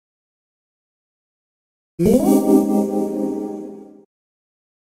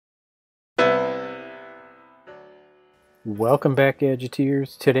Welcome back,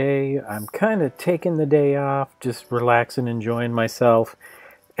 Gadgeteers. Today I'm kind of taking the day off, just relaxing, enjoying myself.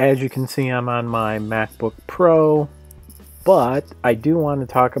 As you can see, I'm on my MacBook Pro, but I do want to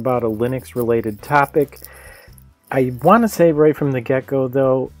talk about a Linux related topic. I want to say right from the get-go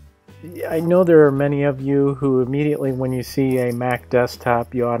though, I know there are many of you who immediately when you see a Mac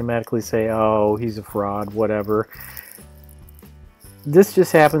desktop you automatically say, oh, he's a fraud, whatever. This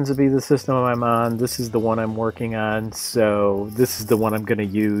just happens to be the system I'm on. This is the one I'm working on, so this is the one I'm going to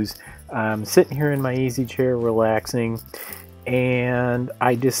use. I'm sitting here in my easy chair relaxing, and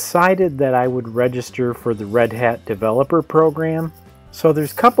I decided that I would register for the Red Hat developer program. So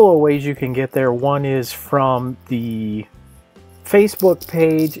there's a couple of ways you can get there. One is from the Facebook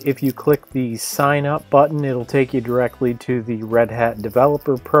page. If you click the sign up button, it'll take you directly to the Red Hat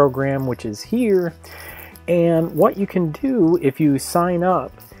developer program, which is here. And what you can do if you sign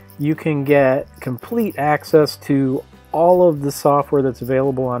up, you can get complete access to all of the software that's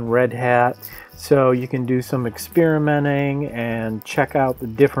available on Red Hat. So you can do some experimenting and check out the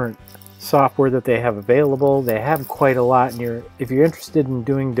different software that they have available. They have quite a lot. And if you're interested in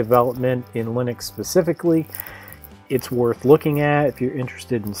doing development in Linux specifically, it's worth looking at. If you're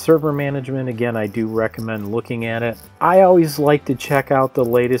interested in server management, again, I do recommend looking at it. I always like to check out the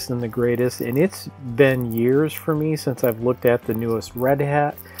latest and the greatest, and it's been years for me since I've looked at the newest Red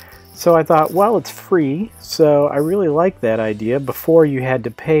Hat. So I thought, well, it's free, so I really like that idea. Before you had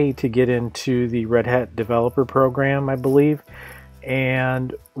to pay to get into the Red Hat developer program, I believe,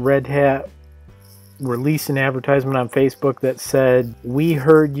 and Red Hat released an advertisement on Facebook that said, we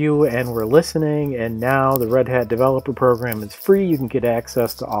heard you and we're listening, and now the Red Hat developer program is free. You can get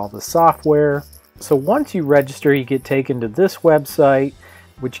access to all the software. So once you register, you get taken to this website,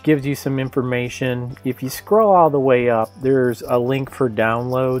 which gives you some information. If you scroll all the way up, there's a link for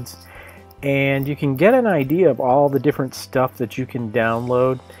downloads, and you can get an idea of all the different stuff that you can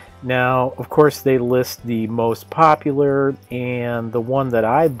download. Now, of course, they list the most popular, and the one that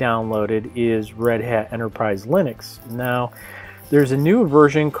I've downloaded is Red Hat Enterprise Linux. Now, there's a new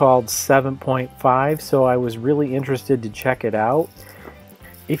version called 7.5, so I was really interested to check it out.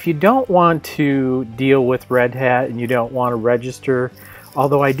 If you don't want to deal with Red Hat and you don't want to register,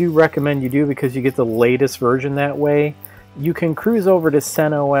 although I do recommend you do because you get the latest version that way, you can cruise over to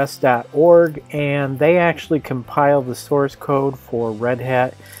CentOS.org, and they actually compile the source code for Red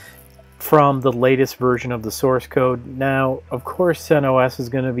Hat from the latest version of the source code. Now, of course, CentOS is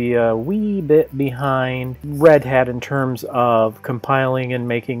going to be a wee bit behind Red Hat in terms of compiling and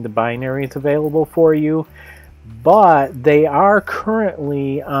making the binaries available for you, but they are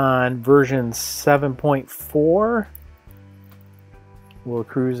currently on version 7.4. We'll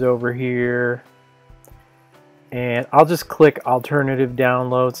cruise over here, and I'll just click alternative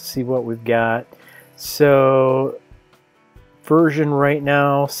downloads to see what we've got. So version right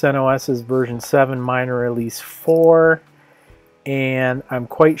now, CentOS is version 7 minor release 4, and I'm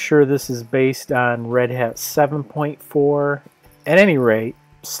quite sure this is based on Red Hat 7.4. At any rate,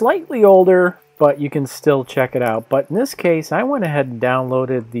 slightly older, but you can still check it out. But in this case, I went ahead and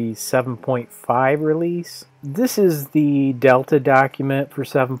downloaded the 7.5 release. This is the Delta document for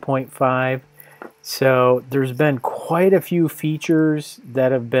 7.5. So there's been quite a few features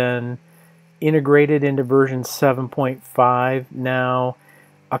that have been integrated into version 7.5. Now,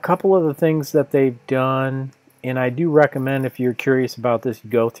 a couple of the things that they've done, and I do recommend if you're curious about this,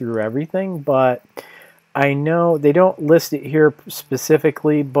 you go through everything, but I know they don't list it here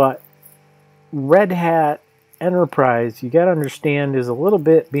specifically, but Red Hat Enterprise, you got to understand, is a little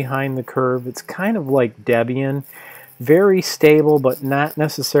bit behind the curve. It's kind of like Debian, very stable, but not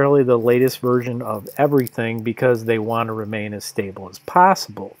necessarily the latest version of everything because they want to remain as stable as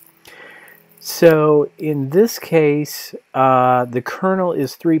possible. So in this case, the kernel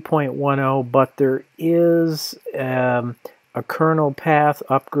is 3.10, but there is a kernel path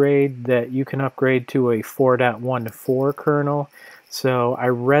upgrade that you can upgrade to a 4.14 kernel. So I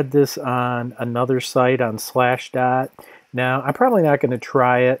read this on another site on Slashdot. Now, I'm probably not going to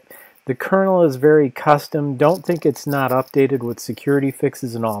try it. The kernel is very custom. Don't think it's not updated with security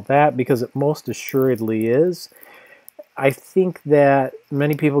fixes and all that, because it most assuredly is. I think that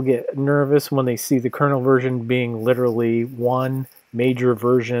many people get nervous when they see the kernel version being literally one major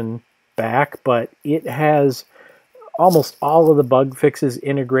version back, but it has almost all of the bug fixes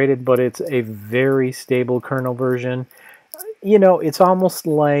integrated, but it's a very stable kernel version. You know, it's almost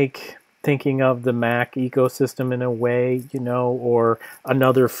like thinking of the Mac ecosystem in a way, you know, or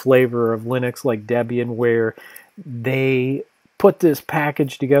another flavor of Linux like Debian, where they put this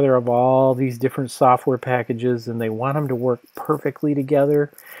package together of all these different software packages, and they want them to work perfectly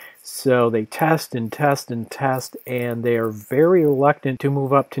together. So they test and test and test, and they are very reluctant to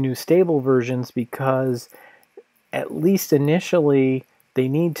move up to new stable versions because, at least initially, they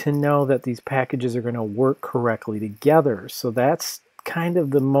need to know that these packages are going to work correctly together. So that's kind of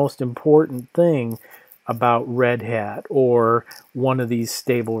the most important thing about Red Hat or one of these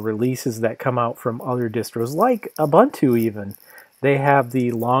stable releases that come out from other distros, like Ubuntu even. They have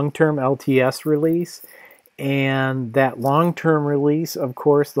the long-term LTS release, and that long-term release, of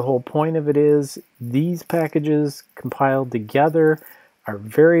course, the whole point of it is these packages compiled together are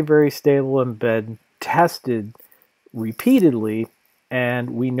very, very stable and been tested repeatedly,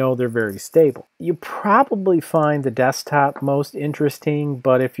 and we know they're very stable. You probably find the desktop most interesting,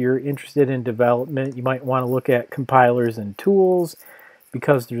 but if you're interested in development, you might want to look at compilers and tools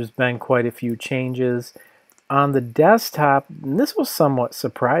because there's been quite a few changes. On the desktop, and this was somewhat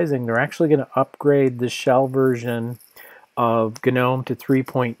surprising, they're actually going to upgrade the shell version of GNOME to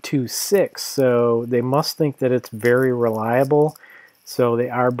 3.26, so they must think that it's very reliable, so they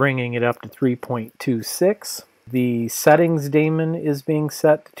are bringing it up to 3.26. The settings daemon is being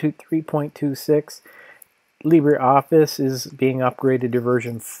set to 3.26. LibreOffice is being upgraded to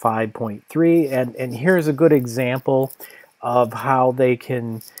version 5.3, and here's a good example of how they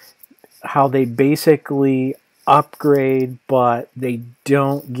basically upgrade, but they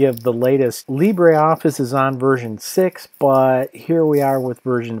don't give the latest. LibreOffice is on version 6, but here we are with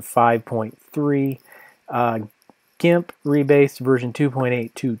version 5.3. GIMP rebased version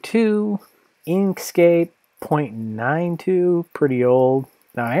 2.822. Inkscape 0.92, pretty old.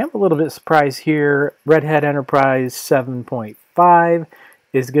 Now I am a little bit surprised here. Red Hat Enterprise 7.5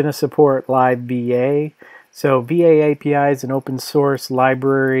 is going to support Live VA. So VA API is an open source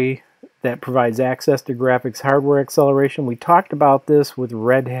library that provides access to graphics hardware acceleration. We talked about this with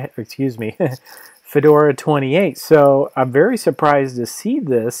Fedora 28. So I'm very surprised to see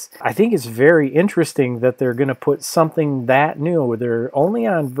this. I think it's very interesting that they're going to put something that new. They're only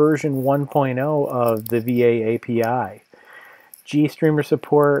on version 1.0 of the VA API. GStreamer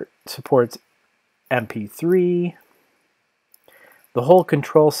supports MP3. The whole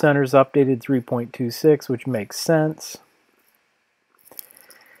control center is updated 3.26, which makes sense.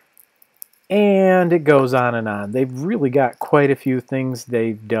 And it goes on and on. They've really got quite a few things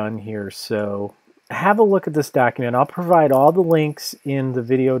they've done here, so have a look at this document. I'll provide all the links in the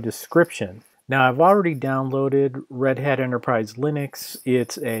video description. Now, I've already downloaded Red Hat Enterprise Linux.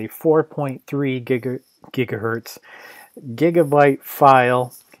 It's a 4.3 gigabyte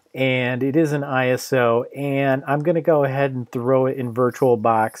file, and it is an ISO, and I'm going to go ahead and throw it in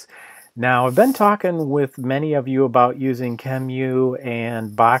VirtualBox. Now, I've been talking with many of you about using QEMU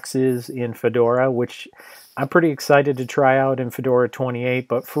and boxes in Fedora, which I'm pretty excited to try out in Fedora 28,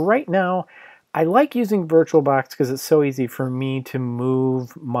 but for right now, I like using VirtualBox because it's so easy for me to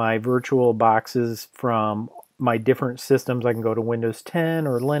move my virtual boxes from my different systems. I can go to Windows 10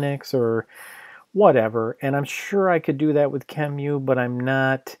 or Linux or whatever, and I'm sure I could do that with QEMU, but I'm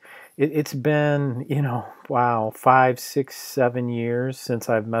not. It's been, wow, 5, 6, 7 years since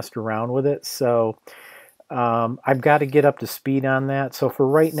I've messed around with it, so I've got to get up to speed on that. So for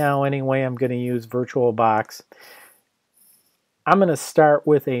right now anyway, I'm going to use VirtualBox. I'm going to start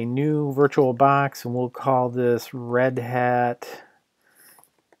with a new VirtualBox, and we'll call this Red Hat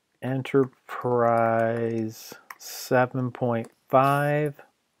Enterprise 7.5,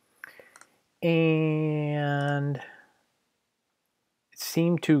 and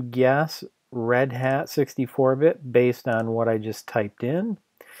seem to guess Red Hat 64-bit based on what I just typed in.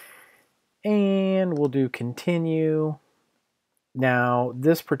 And we'll do continue. Now,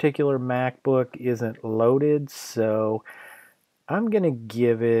 this particular MacBook isn't loaded, so I'm going to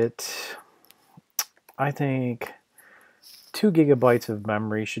give it, I think, 2 gigabytes of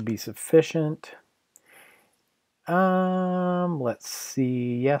memory should be sufficient. Let's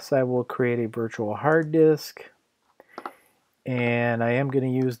see. Yes, I will create a virtual hard disk. And I am going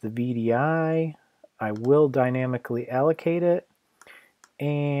to use the VDI. I will dynamically allocate it.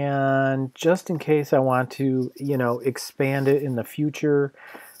 And just in case I want to, expand it in the future,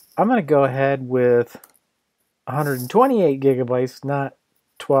 I'm going to go ahead with 128 gigabytes, not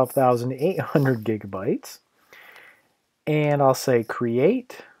 12,800 gigabytes. And I'll say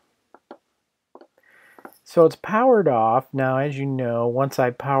create. So it's powered off. Now, as you know, once I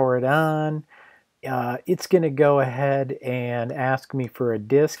power it on, it's going to go ahead and ask me for a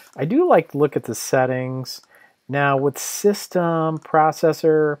disk. I do like to look at the settings. Now with system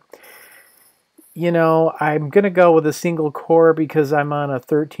processor, I'm going to go with a single core because I'm on a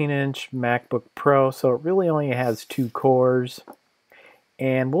 13-inch MacBook Pro, so it really only has 2 cores.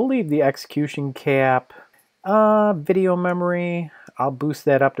 And we'll leave the execution cap. Video memory, I'll boost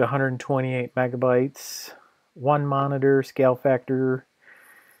that up to 128 megabytes. One monitor, scale factor.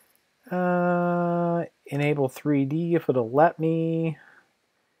 Enable 3D if it'll let me.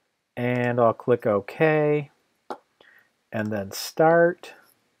 And I'll click OK. And then start.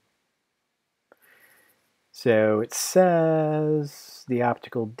 So it says the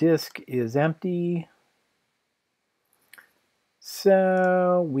optical disc is empty.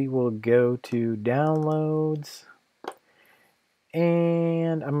 So we will go to downloads.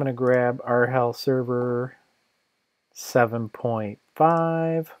 And I'm going to grab RHEL server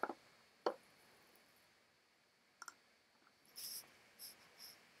 7.5.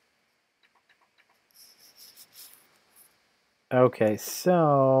 Okay,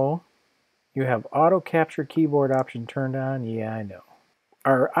 so you have auto capture keyboard option turned on. Yeah, I know.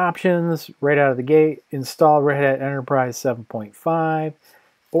 Our options right out of the gate: install Red Hat Enterprise 7.5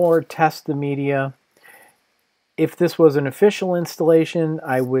 or test the media. If this was an official installation,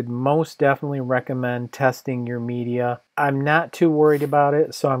 I would most definitely recommend testing your media. I'm not too worried about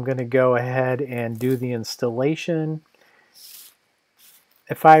it, so I'm going to go ahead and do the installation.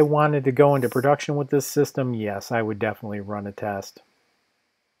 If I wanted to go into production with this system, yes, I would definitely run a test.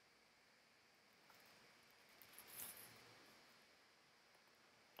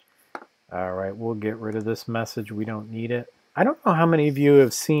 All right, we'll get rid of this message. We don't need it. I don't know how many of you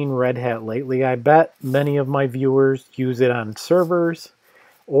have seen Red Hat lately. I bet many of my viewers use it on servers,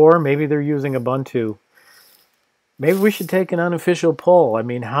 or maybe they're using Ubuntu. Maybe we should take an unofficial poll. I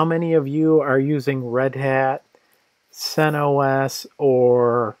mean, how many of you are using Red Hat, CentOS,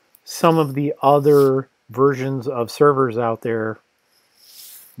 or some of the other versions of servers out there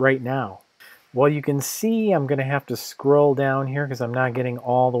right now? Well, you can see I'm going to have to scroll down here because I'm not getting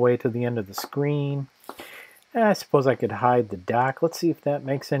all the way to the end of the screen. I suppose I could hide the dock. Let's see if that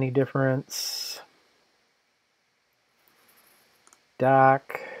makes any difference.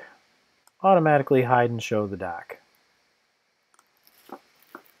 Dock. Automatically hide and show the dock.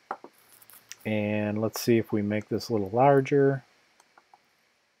 And let's see if we make this a little larger.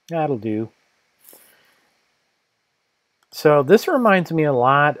 That'll do. So this reminds me a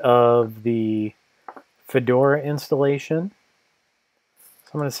lot of the Fedora installation.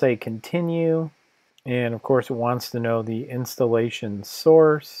 So I'm going to say continue. And of course it wants to know the installation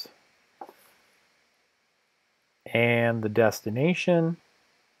source and the destination.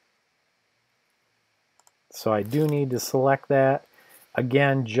 So I do need to select that.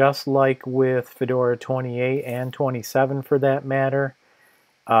 Again, just like with Fedora 28 and 27 for that matter,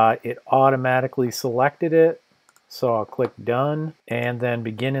 it automatically selected it. So I'll click done and then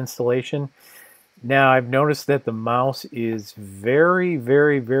begin installation. Now I've noticed that the mouse is very,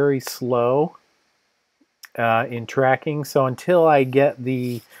 very, very slow in tracking. So until I get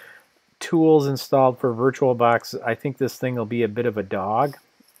the tools installed for VirtualBox, I think this thing will be a bit of a dog.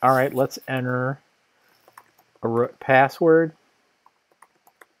 All right, let's enter a password.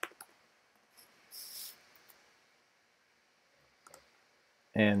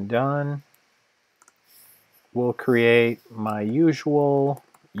 And done. We'll create my usual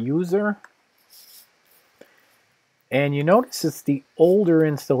user. And you notice it's the older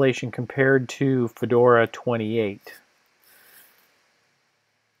installation compared to Fedora 28.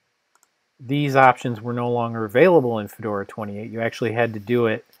 These options were no longer available in Fedora 28. You actually had to do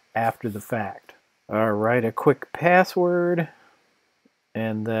it after the fact. All right, a quick password.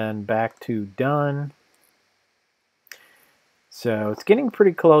 And then back to done. So it's getting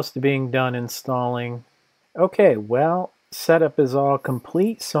pretty close to being done installing. Okay, well, setup is all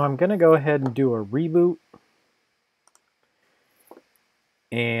complete, so I'm going to go ahead and do a reboot.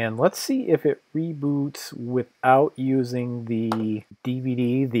 And let's see if it reboots without using the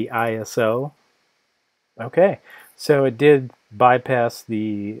DVD, the ISO. Okay, so it did bypass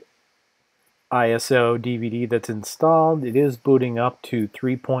the ISO DVD that's installed. It is booting up to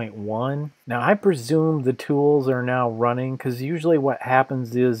 3.1. Now I presume the tools are now running, because usually what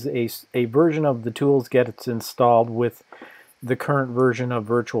happens is a version of the tools gets installed with the current version of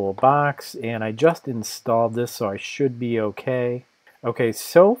VirtualBox, and I just installed this, so I should be okay. Okay,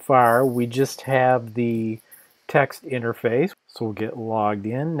 so far we just have the text interface, so we'll get logged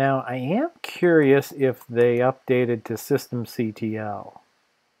in. Now I am curious if they updated to systemctl.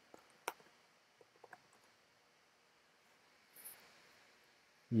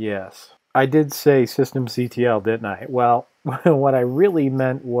 Yes, I did say systemctl, didn't I? Well, what I really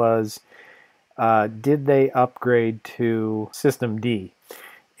meant was, did they upgrade to systemd?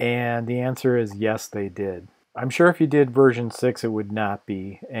 And the answer is yes, they did. I'm sure if you did version 6, it would not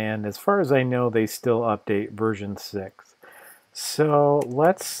be. And as far as I know, they still update version 6. So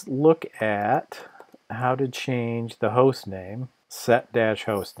let's look at how to change the host name.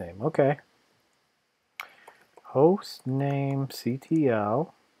 Set-hostname. Okay. Hostname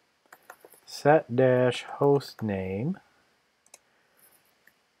CTL. Set-hostname.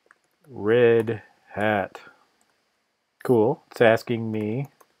 Red Hat. Cool. It's asking me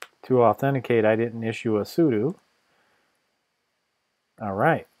to authenticate. I didn't issue a sudo. All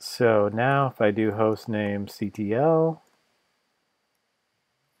right. So now if I do hostname CTL,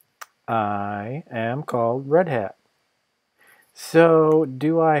 I am called Red Hat. So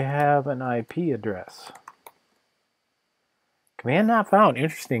do I have an IP address? Command not found.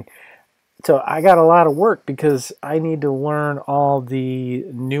 Interesting. So I got a lot of work because I need to learn all the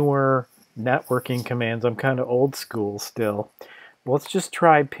newer networking commands. I'm kind of old school still. Let's just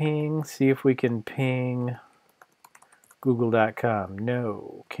try ping, see if we can ping google.com.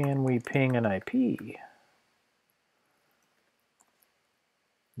 No. Can we ping an IP?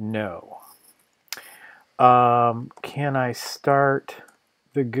 No. Can I start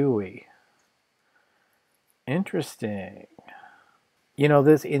the GUI? Interesting. You know,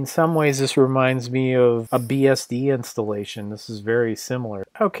 this in some ways this reminds me of a BSD installation. This is very similar.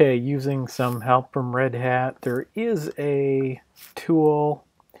 Okay, using some help from Red Hat, there is a tool,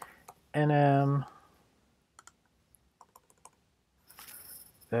 nm.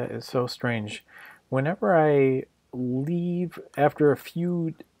 That is so strange. Whenever I leave, after a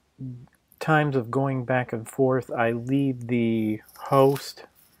few times of going back and forth, I leave the host.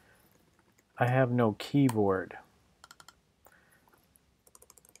 I have no keyboard.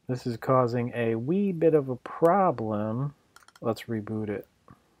 This is causing a wee bit of a problem. Let's reboot it.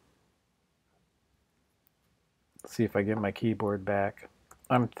 Let's see if I get my keyboard back.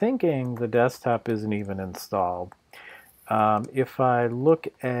 I'm thinking the desktop isn't even installed. If I look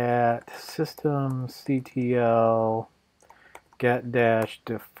at systemctl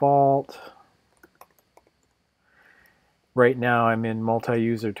get-default, right now I'm in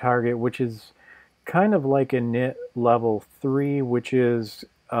multi-user target, which is kind of like init level 3, which is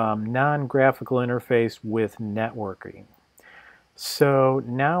non-graphical interface with networking. So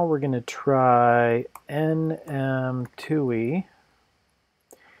now we're going to try nm2e,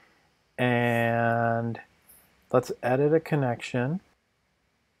 and let's edit a connection.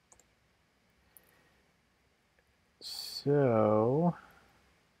 So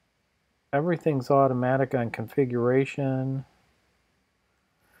everything's automatic on configuration.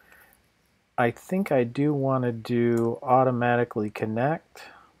 I think I do want to do automatically connect.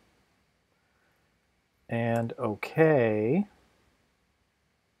 And OK.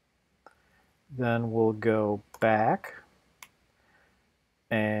 Then we'll go back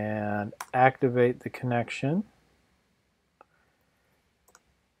and activate the connection.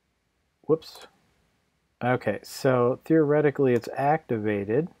 Whoops. Okay, so theoretically it's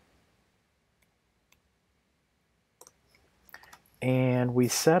activated. And we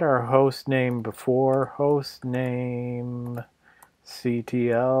set our host name before, host name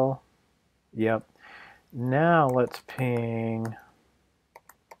CTL. Yep. Now let's ping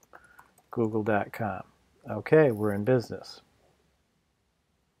google.com. Okay, we're in business.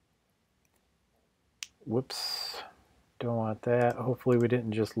 Whoops. Don't want that. Hopefully we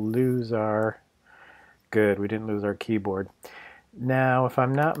didn't just lose our... Good, we didn't lose our keyboard. Now, if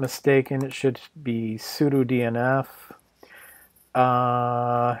I'm not mistaken, it should be sudo dnf.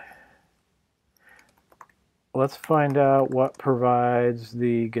 Let's find out what provides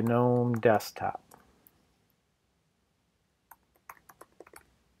the Gnome Desktop.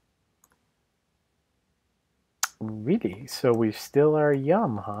 Really? So we still are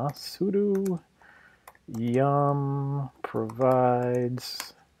yum, huh? Sudo yum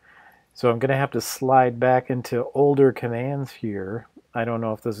provides... So I'm going to have to slide back into older commands here. I don't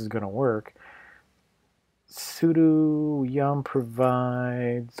know if this is going to work. Sudo yum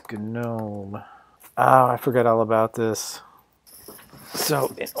provides GNOME. Oh, I forgot all about this.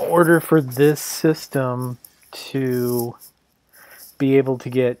 So in order for this system to be able to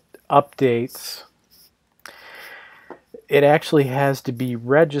get updates, it actually has to be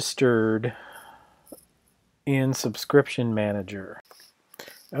registered in Subscription Manager.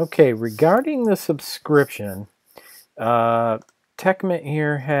 Okay, regarding the subscription, TechMint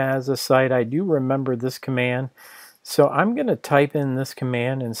here has a site. I do remember this command, so I'm going to type in this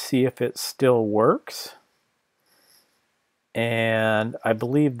command and see if it still works. And I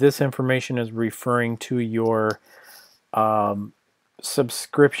believe this information is referring to your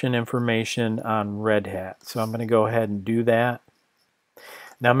subscription information on Red Hat. So I'm going to go ahead and do that.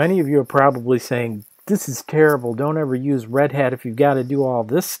 Now, many of you are probably saying, this is terrible. Don't ever use Red Hat if you've got to do all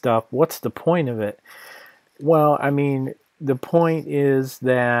this stuff. What's the point of it? Well, I mean, the point is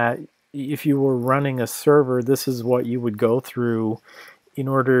that if you were running a server, this is what you would go through in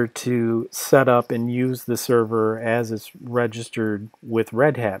order to set up and use the server as it's registered with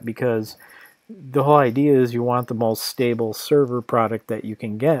Red Hat, because the whole idea is you want the most stable server product that you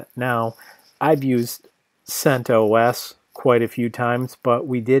can get. Now, I've used CentOS quite a few times, but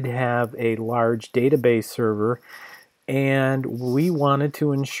we did have a large database server, and we wanted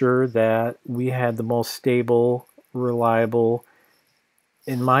to ensure that we had the most stable, reliable,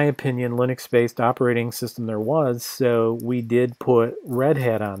 in my opinion, Linux-based operating system there was, so we did put Red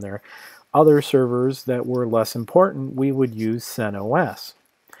Hat on there. Other servers that were less important, we would use CentOS.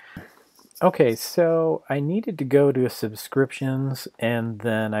 Okay, so I needed to go to subscriptions, and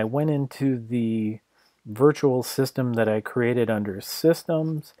then I went into the virtual system that I created under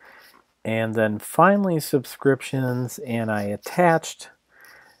systems, and then finally subscriptions, and I attached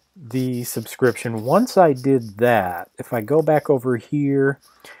the subscription. Once I did that, if I go back over here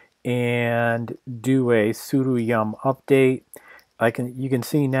and do a sudo yum update, you can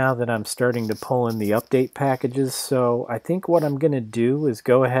see now that I'm starting to pull in the update packages. So I think what I'm going to do is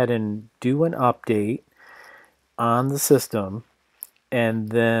go ahead and do an update on the system, and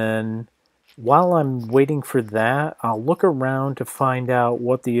then while I'm waiting for that, I'll look around to find out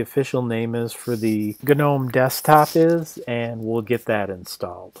what the official name is for the Gnome Desktop is, and we'll get that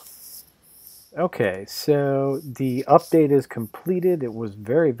installed. Okay, so the update is completed. It was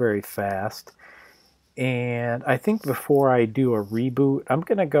very, very fast. And I think before I do a reboot, I'm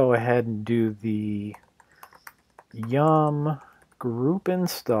going to go ahead and do the yum group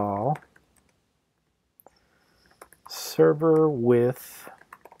install server with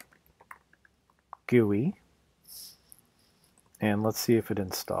GUI. And let's see if it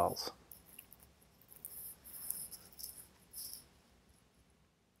installs.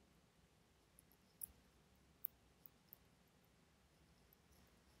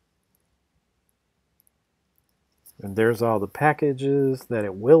 And there's all the packages that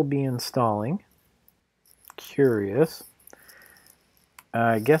it will be installing. Curious.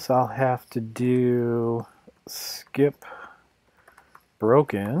 I guess I'll have to do skip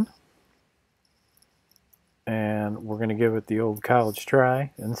broken. And we're going to give it the old college try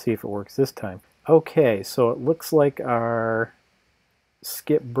and see if it works this time. Okay, so it looks like our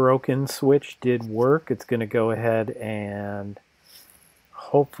skip broken switch did work. It's going to go ahead and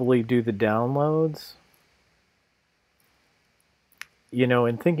hopefully do the downloads. You know,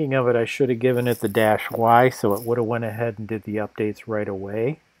 in thinking of it, I should have given it the -Y so it would have went ahead and did the updates right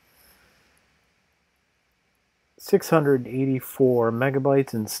away. 684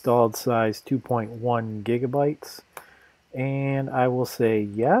 megabytes, installed size 2.1 gigabytes. And I will say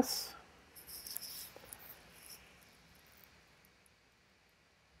yes.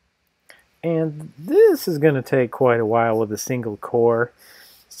 And this is going to take quite a while with a single core.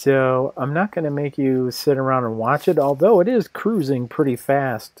 So I'm not going to make you sit around and watch it, although it is cruising pretty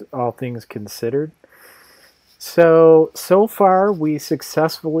fast, all things considered. So far we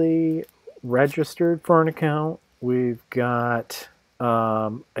successfully registered for an account. We've got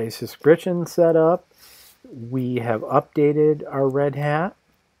a subscription set up. We have updated our Red Hat.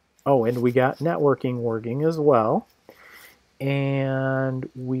 Oh, and we got networking working as well. And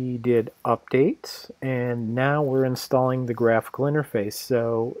we did updates, and now we're installing the graphical interface.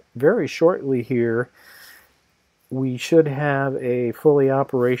 So very shortly here, we should have a fully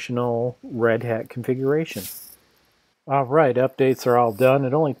operational Red Hat configuration. All right, updates are all done.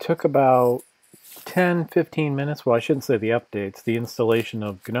 It only took about 10-15 minutes. Well, I shouldn't say the updates, the installation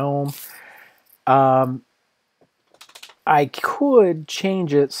of GNOME. I could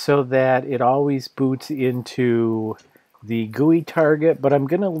change it so that it always boots into the GUI target, but I'm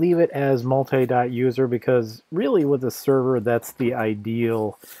going to leave it as multi.user because really with a server, that's the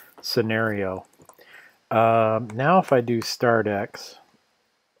ideal scenario. Now if I do startx,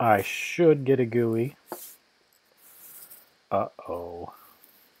 I should get a GUI. Uh-oh.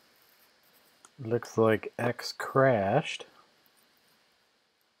 Looks like X crashed.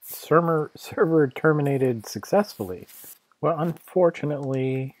 Server terminated successfully. Well,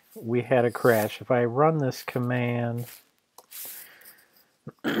 unfortunately, we had a crash. If I run this command,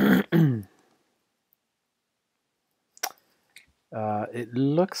 it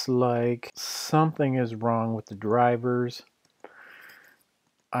looks like something is wrong with the drivers.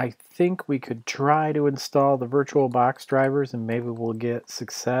 I think we could try to install the VirtualBox drivers and maybe we'll get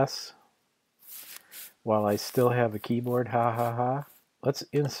success while I still have a keyboard. Ha ha ha. Let's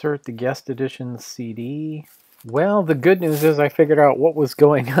insert the guest edition CD. Well, the good news is I figured out what was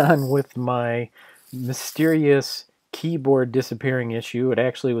going on with my mysterious keyboard disappearing issue. It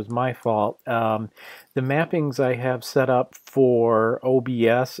actually was my fault. The mappings I have set up for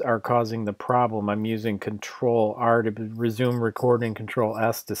OBS are causing the problem. I'm using Control R to resume recording, Control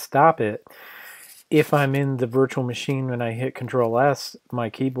S to stop it. If I'm in the virtual machine when I hit Control S, my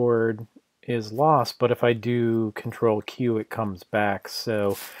keyboard is lost, but if I do Control Q, it comes back.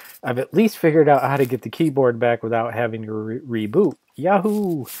 So I've at least figured out how to get the keyboard back without having to reboot.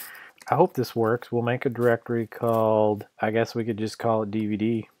 Yahoo! I hope this works. We'll make a directory called, I guess we could just call it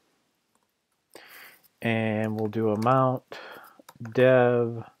DVD. And we'll do a mount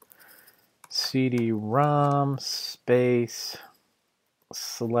dev CD-ROM space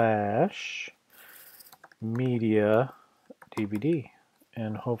 / media DVD.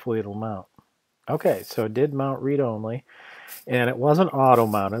 And hopefully it'll mount. Okay, so it did mount read-only. And it wasn't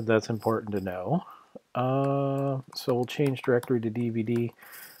auto-mounted. That's important to know. So we'll change directory to DVD.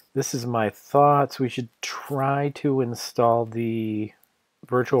 This is my thoughts. We should try to install the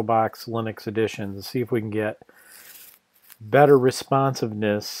VirtualBox Linux edition to see if we can get better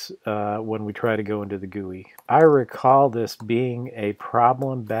responsiveness when we try to go into the GUI. I recall this being a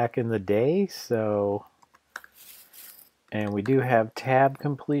problem back in the day, and we do have tab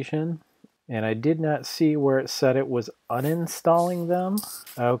completion. And I did not see where it said it was uninstalling them.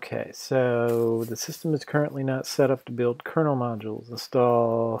 Okay, so the system is currently not set up to build kernel modules.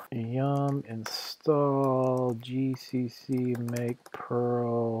 Install yum install gcc make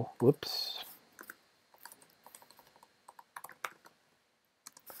perl. Whoops.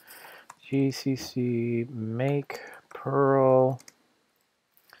 Gcc make perl.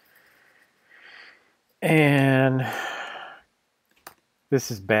 And this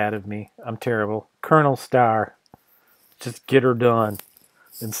is bad of me. I'm terrible. Kernel star. Just get her done.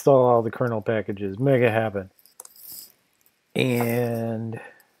 Install all the kernel packages. Make it happen. And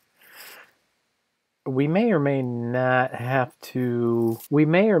we may or may not have to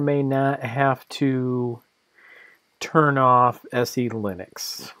turn off SE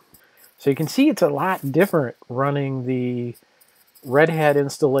Linux. So you can see it's a lot different running the Red Hat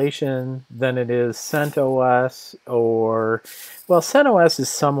installation than it is CentOS, or, well, CentOS is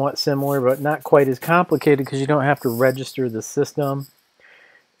somewhat similar, but not quite as complicated because you don't have to register the system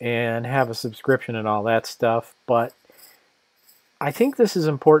and have a subscription and all that stuff. But I think this is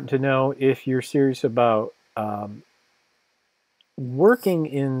important to know if you're serious about working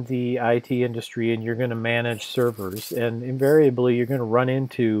in the IT industry and you're going to manage servers, and invariably you're going to run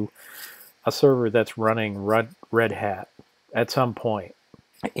into a server that's running Red Hat at some point.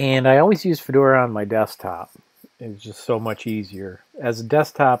 And I always use Fedora on my desktop. It's just so much easier. As a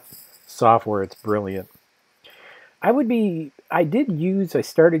desktop software, it's brilliant. I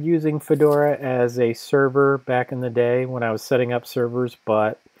started using Fedora as a server back in the day when I was setting up servers,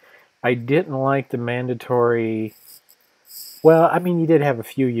 but I didn't like the mandatory, well, I mean, you did have a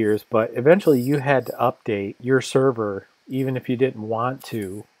few years, but eventually you had to update your server even if you didn't want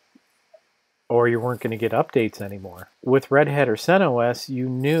to, or you weren't going to get updates anymore. With Red Hat or CentOS, you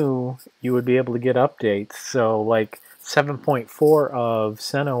knew you would be able to get updates. So like 7.4 of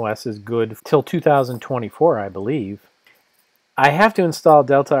CentOS is good till 2024, I believe. I have to install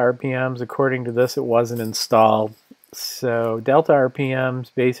DeltaRPMS. According to this, it wasn't installed. So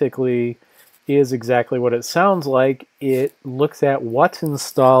DeltaRPMS basically is exactly what it sounds like. It looks at what's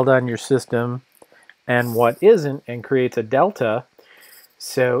installed on your system and what isn't and creates a delta.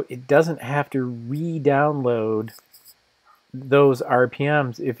 So it doesn't have to re-download those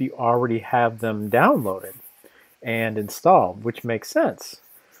RPMs if you already have them downloaded and installed, which makes sense.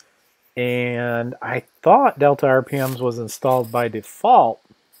 And I thought DeltaRPMs was installed by default,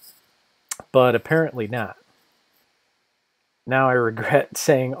 but apparently not. Now I regret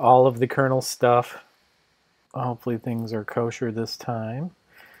saying all of the kernel stuff. Hopefully things are kosher this time.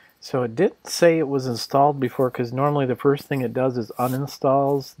 So it didn't say it was installed before, because normally the first thing it does is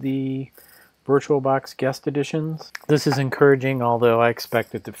uninstalls the VirtualBox guest editions. This is encouraging, although I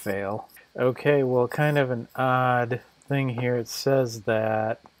expect it to fail. Okay, well, kind of an odd thing here. It says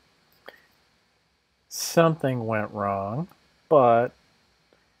that something went wrong, but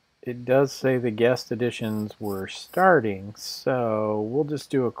it does say the guest editions were starting, so we'll just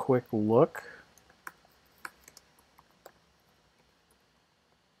do a quick look.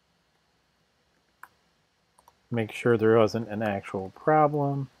 Make sure there wasn't an actual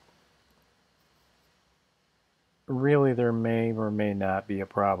problem. Really, there may or may not be a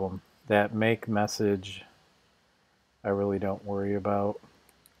problem. That make message, I really don't worry about.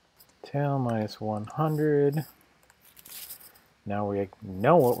 Tail minus 100. Now we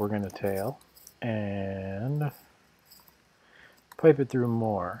know what we're going to tail. And pipe it through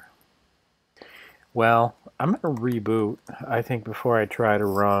more. Well, I'm going to reboot, I think, before I try to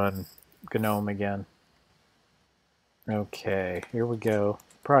run GNOME again. Okay, here we go.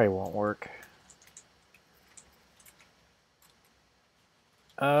 Probably won't work.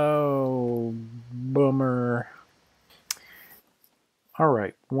 Oh, bummer.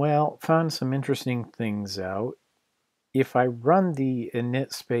 Alright, well, found some interesting things out. If I run the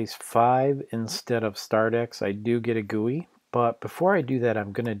init space 5 instead of startx, I do get a GUI. But before I do that,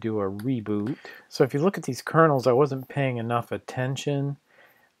 I'm going to do a reboot. So if you look at these kernels, I wasn't paying enough attention.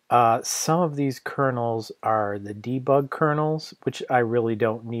 Some of these kernels are the debug kernels, which I really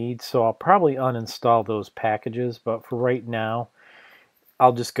don't need. So I'll probably uninstall those packages. But for right now,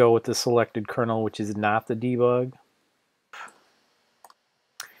 I'll just go with the selected kernel, which is not the debug.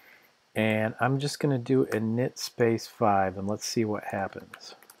 And I'm just going to do init space 5, and let's see what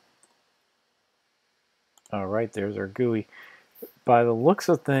happens. All right, there's our GUI. By the looks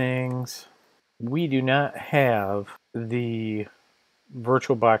of things, we do not have the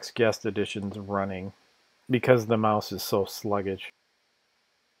VirtualBox guest editions running because the mouse is so sluggish.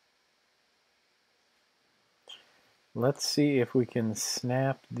 Let's see if we can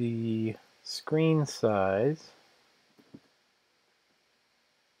snap the screen size.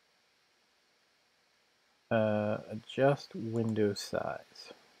 Adjust window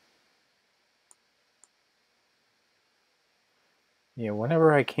size. Yeah,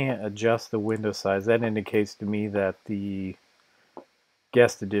 whenever I can't adjust the window size, that indicates to me that the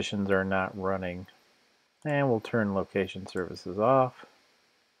guest editions are not running. And we'll turn location services off.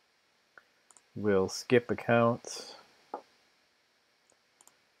 We'll skip accounts.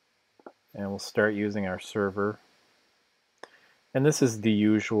 And we'll start using our server. And this is the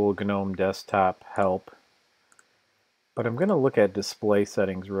usual GNOME Desktop help. But I'm going to look at display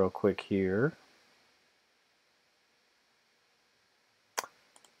settings real quick here.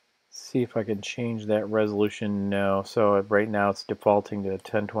 See if I can change that resolution. No, so right now it's defaulting to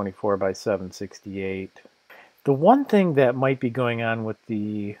 1024 by 768. The one thing that might be going on with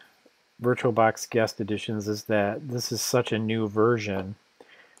the VirtualBox guest editions is that this is such a new version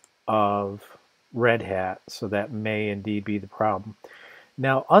of Red Hat, so that may indeed be the problem.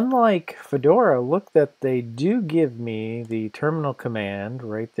 Now, unlike Fedora, look that they do give me the terminal command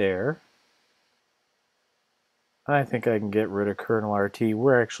right there. I think I can get rid of kernel-RT.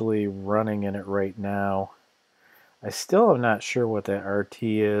 We're actually running in it right now. I still am not sure what that RT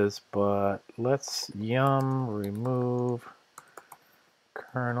is, but let's yum remove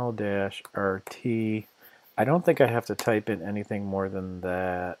kernel-RT. I don't think I have to type in anything more than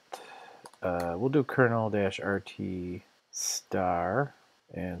that. We'll do kernel-RT star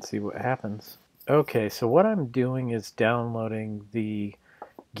and see what happens. Okay, so what I'm doing is downloading the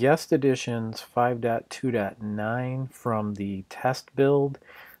guest editions 5.2.9 from the test build.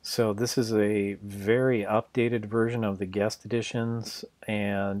 So this is a very updated version of the guest editions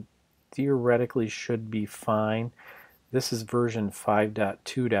and theoretically should be fine. This is version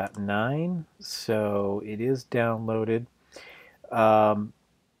 5.2.9, so it is downloaded.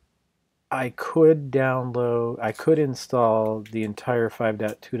 I could install the entire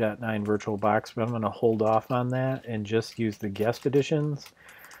 5.2.9 VirtualBox, but I'm going to hold off on that and just use the guest editions.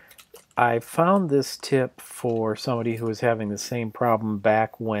 I found this tip for somebody who was having the same problem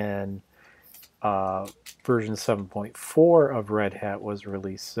back when version 7.4 of Red Hat was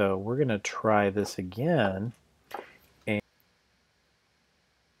released. So we're going to try this again. And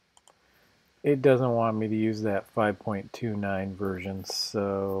it doesn't want me to use that 5.29 version,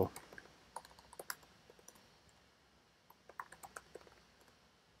 so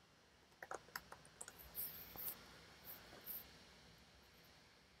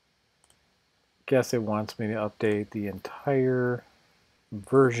guess it wants me to update the entire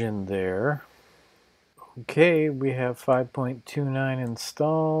version there. Okay, we have 5.29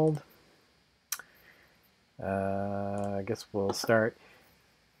 installed. I guess we'll start.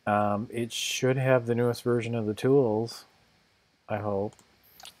 It should have the newest version of the tools, I hope.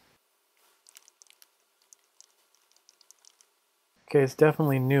 Okay, it's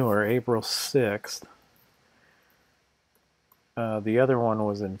definitely newer, April 6th. The other one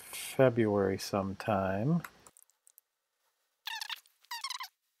was in February sometime.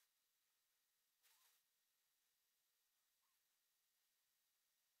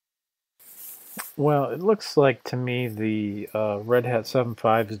 Well, it looks like to me the Red Hat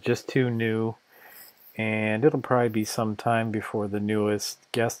 7.5 is just too new, and it'll probably be some time before the newest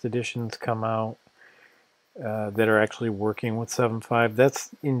guest editions come out that are actually working with 7.5.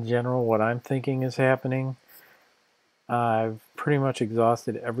 That's in general what I'm thinking is happening. I've pretty much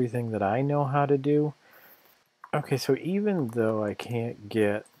exhausted everything that I know how to do. Okay, so even though I can't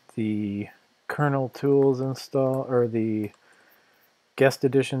get the kernel tools installed, or the guest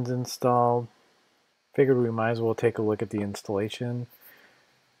editions installed. Figured we might as well take a look at the installation.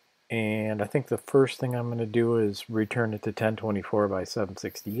 And I think the first thing I'm going to do is return it to 1024 by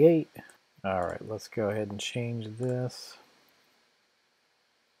 768. All right, let's go ahead and change this.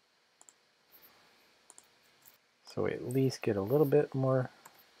 So we at least get a little bit more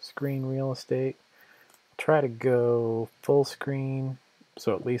screen real estate. Try to go full screen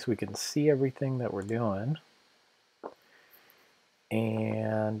so at least we can see everything that we're doing.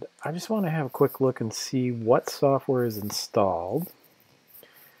 And I just want to have a quick look and see what software is installed.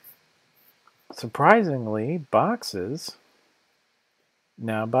 Surprisingly, boxes.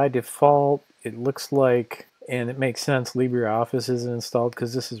 Now by default, it looks like, and it makes sense, LibreOffice isn't installed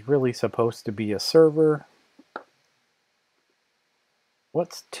because this is really supposed to be a server.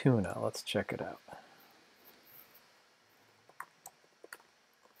 What's Tuna? Let's check it out.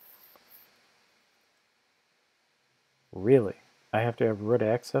 Really? I have to have root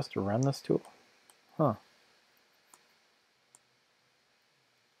access to run this tool? Huh.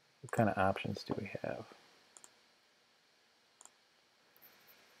 What kind of options do we have?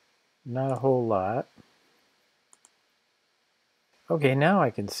 Not a whole lot. Okay, now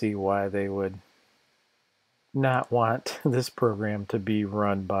I can see why they would not want this program to be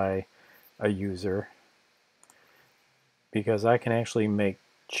run by a user, because I can actually make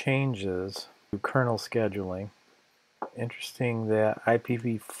changes to kernel scheduling. Interesting that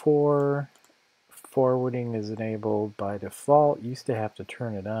IPv4 forwarding is enabled by default. Used to have to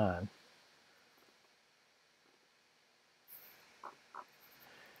turn it on.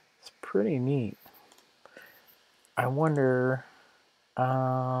 It's pretty neat. I wonder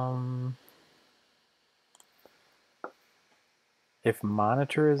if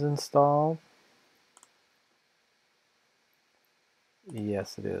monitor is installed.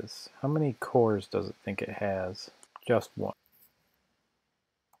 Yes, it is. How many cores does it think it has? Just one.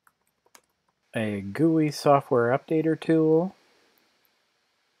 A GUI software updater tool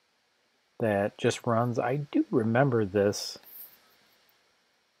that just runs. I do remember this.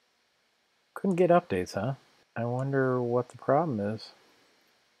 Couldn't get updates, huh? I wonder what the problem is.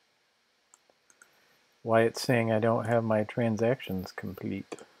 Why it's saying I don't have my transactions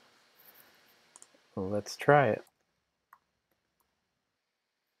complete. Well, let's try it.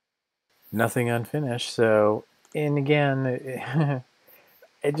 Nothing unfinished, so, and again,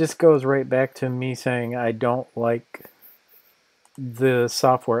 it just goes right back to me saying I don't like the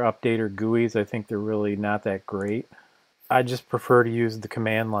software updater GUIs. I think they're really not that great. I just prefer to use the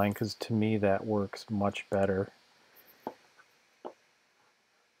command line because to me that works much better.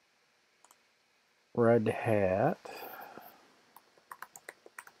 Red Hat.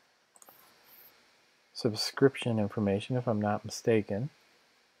 Subscription information, if I'm not mistaken.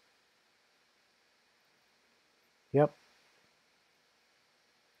 Yep.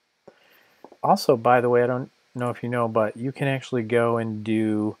 Also, by the way, I don't know if you know, but you can actually go and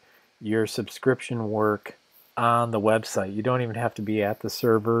do your subscription work on the website. You don't even have to be at the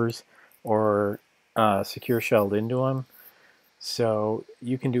servers or secure shelled into them. So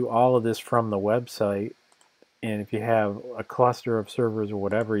you can do all of this from the website. And if you have a cluster of servers or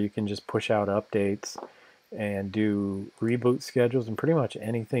whatever, you can just push out updates and do reboot schedules and pretty much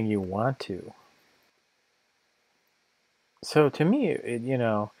anything you want to. So to me, you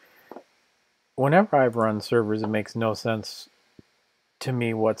know, whenever I've run servers, it makes no sense to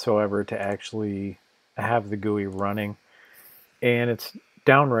me whatsoever to actually have the GUI running. And it's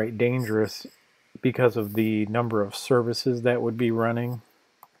downright dangerous because of the number of services that would be running.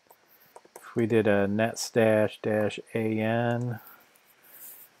 If we did a netstash-an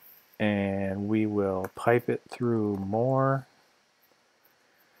and we will pipe it through more,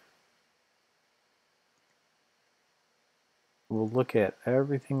 we'll look at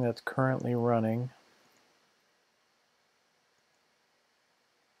everything that's currently running.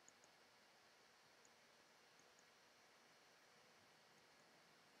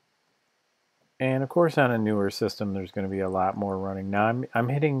 And of course on a newer system there's going to be a lot more running. Now I'm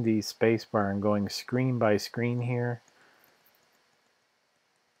hitting the space bar and going screen by screen here.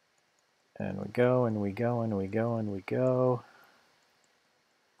 And we go and we go and we go and we go.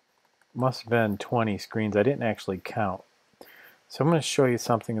 Must have been 20 screens. I didn't actually count. So I'm going to show you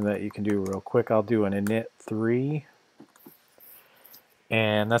something that you can do real quick. I'll do an init 3.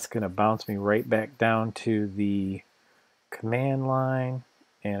 And that's going to bounce me right back down to the command line.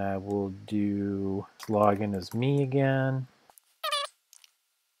 And I will do log in as me again.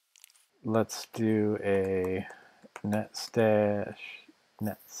 Let's do a netstat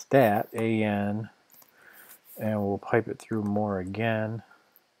an, and we'll pipe it through more again.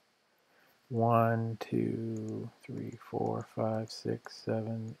 1, 2, 3, 4, 5, 6,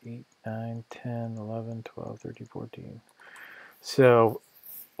 7, 8, 9, 10, 11, 12, 13, 14. So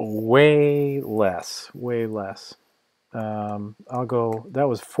way less, way less. I'll go, that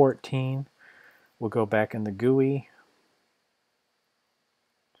was 14. We'll go back in the GUI.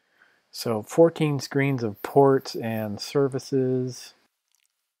 So 14 screens of ports and services.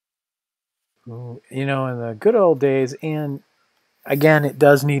 You know, in the good old days, and again, it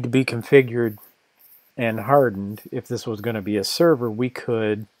does need to be configured and hardened. If this was going to be a server, we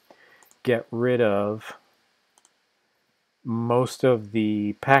could get rid of most of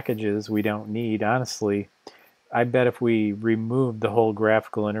the packages we don't need. Honestly, I bet if we removed the whole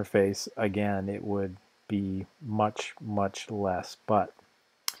graphical interface again, it would be much, much less. But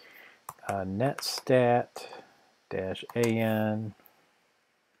netstat-an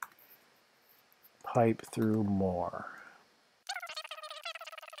pipe through more.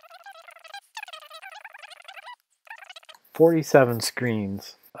 47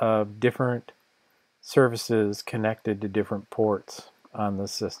 screens of different services connected to different ports on the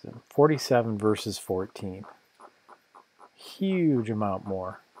system. 47 versus 14. Huge amount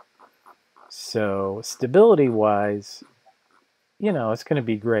more. So stability-wise, you know, it's going to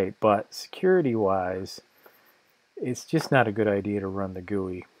be great, but security-wise, it's just not a good idea to run the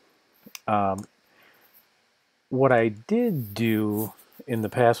GUI. What I did do in the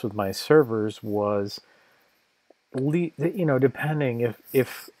past with my servers was, you know, depending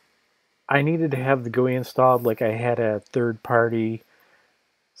if I needed to have the GUI installed, like I had a third-party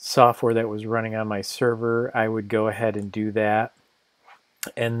software that was running on my server, I would go ahead and do that.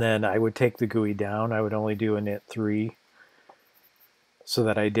 And then I would take the GUI down. I would only do init 3 so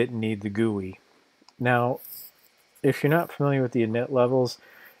that I didn't need the GUI. Now, if you're not familiar with the init levels,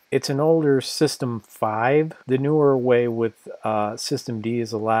 it's an older System 5. The newer way with System D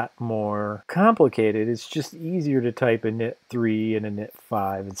is a lot more complicated. It's just easier to type init 3 and init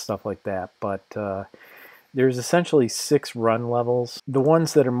 5 and stuff like that. But there's essentially 6 run levels. The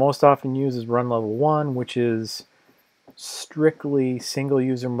ones that are most often used is run level 1, which is strictly single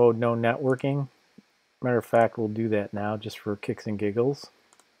user mode, no networking. Matter of fact, we'll do that now just for kicks and giggles.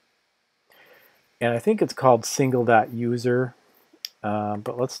 And I think it's called single.user,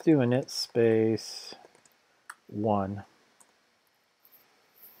 but let's do init space 1.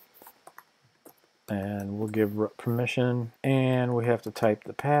 And we'll give root permission, and we have to type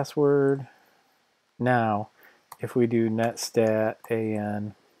the password. Now, if we do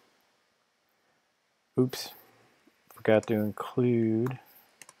netstat-an, oops, forgot to include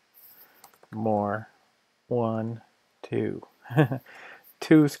more, 1, 2,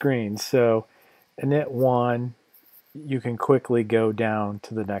 2 screens. So init 1, you can quickly go down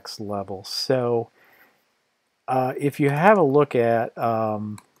to the next level. So if you have a look at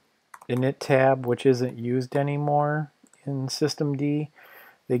init tab, which isn't used anymore in System D,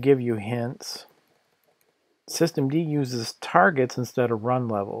 they give you hints. System D uses targets instead of run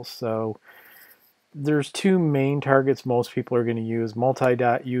levels. So there's 2 main targets most people are going to use,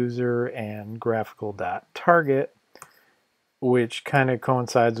 multi.user and graphical.target, which kind of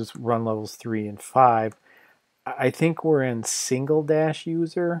coincides with run levels 3 and 5. I think we're in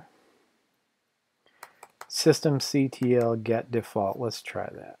single-user. Systemctl get default. Let's try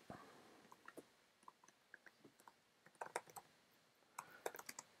that.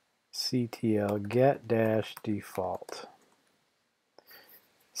 ctl get -default.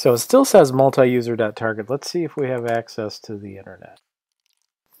 So it still says multi-user.target. Let's see if we have access to the internet.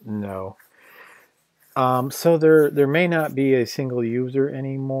 No. So there may not be a single user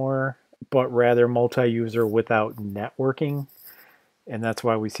anymore, but rather multi-user without networking. And that's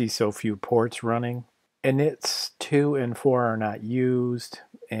why we see so few ports running. Inits 2 and 4 are not used,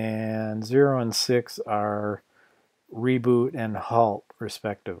 and 0 and 6 are reboot and halt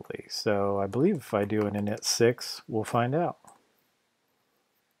respectively. So I believe if I do an init 6, we'll find out.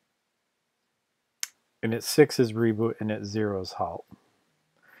 Init 6 is reboot, init 0 is halt.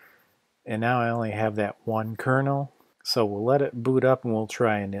 And now I only have that one kernel, so we'll let it boot up and we'll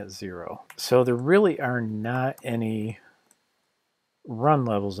try init 0. So there really are not any run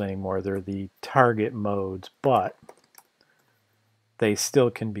levels anymore. They're the target modes, but they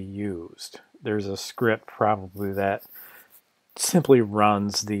still can be used. There's a script probably that simply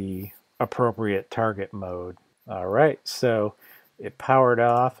runs the appropriate target mode. All right, so it powered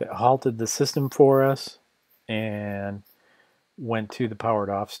off, it halted the system for us, and went to the powered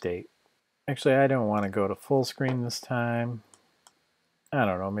off state. Actually, I don't want to go to full screen this time. I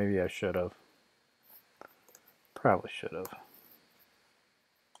don't know, maybe I should have. Probably should have.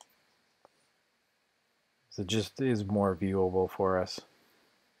 It just is more viewable for us.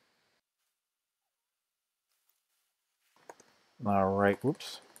 Alright,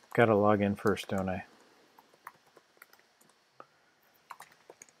 whoops. Gotta log in first, don't I?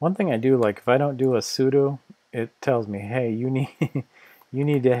 One thing I do like, if I don't do a sudo, it tells me, hey, you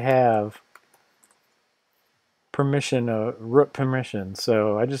need to have permission, root permission.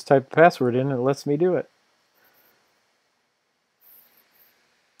 So I just type the password in and it lets me do it.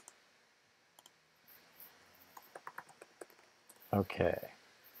 Okay.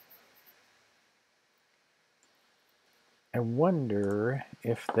 I wonder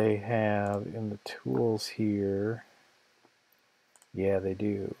if they have in the tools here, yeah, they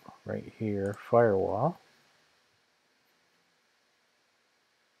do, right here, firewall.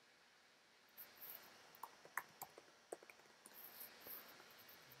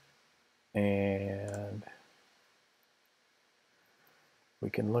 And we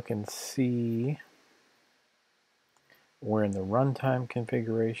can look and see we're in the runtime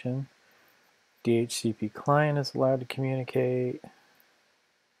configuration. DHCP client is allowed to communicate.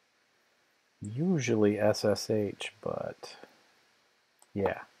 Usually SSH, but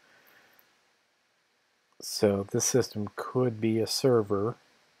yeah. So this system could be a server,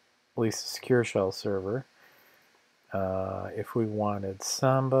 at least a secure shell server. If we wanted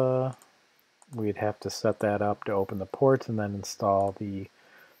Samba, we'd have to set that up to open the ports and then install the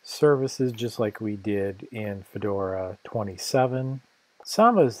services just like we did in Fedora 27.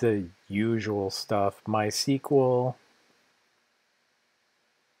 Samba is the usual stuff. MySQL.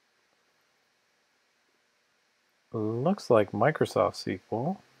 Looks like Microsoft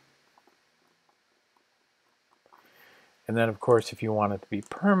SQL. And then, of course, if you want it to be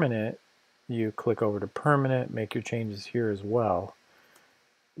permanent, you click over to permanent, make your changes here as well,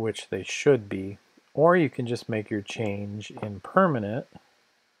 which they should be. Or you can just make your change in permanent.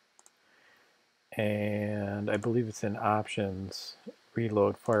 And I believe it's in options,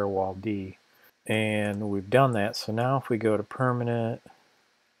 reload firewall D. And we've done that. So now if we go to permanent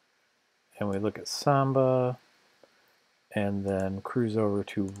and we look at Samba and then cruise over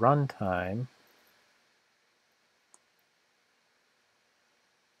to runtime,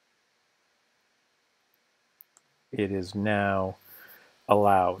 it is now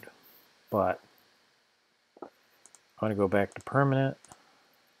allowed. But I'm going to go back to permanent.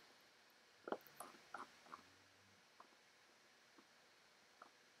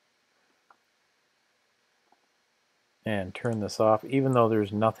 And turn this off, even though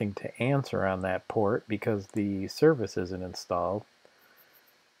there's nothing to answer on that port because the service isn't installed.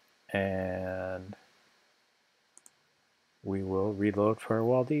 And we will reload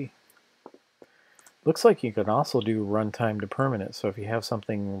firewall D. Looks like you can also do runtime to permanent, so if you have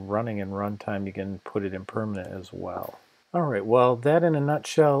something running in runtime, you can put it in permanent as well. Alright, well, that in a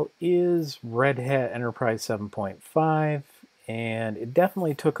nutshell is Red Hat Enterprise 7.5. And it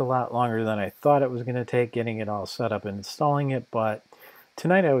definitely took a lot longer than I thought it was going to take getting it all set up and installing it, but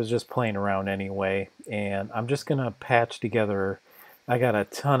tonight I was just playing around anyway, and I'm just going to patch together. I got a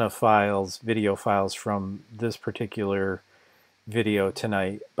ton of files, video files from this particular video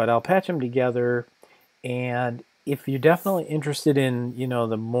tonight, but I'll patch them together. And if you're definitely interested in, you know,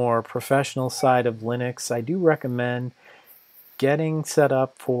 the more professional side of Linux, I do recommend getting set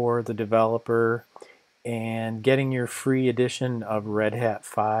up for the developer and getting your free edition of Red Hat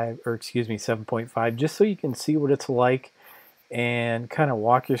 7.5, just so you can see what it's like and kind of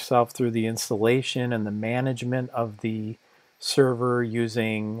walk yourself through the installation and the management of the server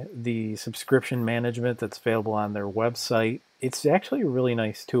using the subscription management that's available on their website. It's actually a really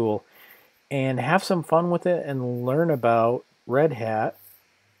nice tool, and have some fun with it and learn about Red Hat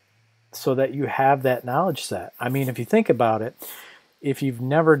so that you have that knowledge set. I mean, if you think about it, if you've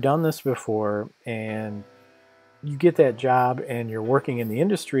never done this before and you get that job and you're working in the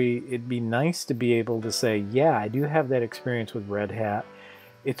industry, it'd be nice to be able to say, yeah, I do have that experience with Red Hat.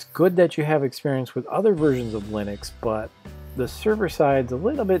 It's good that you have experience with other versions of Linux, but the server side's a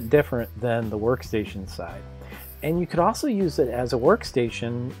little bit different than the workstation side. And you could also use it as a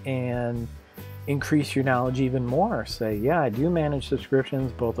workstation and increase your knowledge even more. Say, yeah, I do manage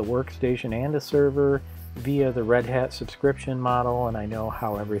subscriptions, both a workstation and a server, via the Red Hat subscription model, and I know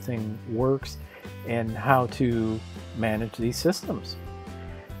how everything works and how to manage these systems.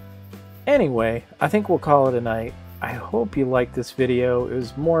 Anyway, I think we'll call it a night. I hope you liked this video. It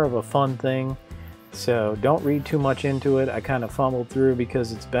was more of a fun thing, so don't read too much into it. I kind of fumbled through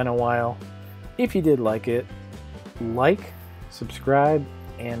because it's been a while. If you did like it, like, subscribe,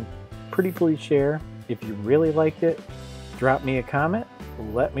 and pretty please share. If you really liked it, drop me a comment.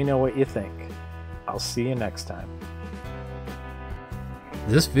 Let me know what you think. I'll see you next time.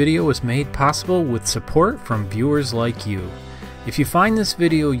 This video was made possible with support from viewers like you. If you find this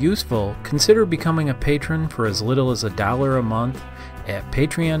video useful, consider becoming a patron for as little as $1 a month at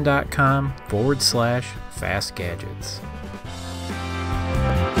patreon.com/fastgadgets.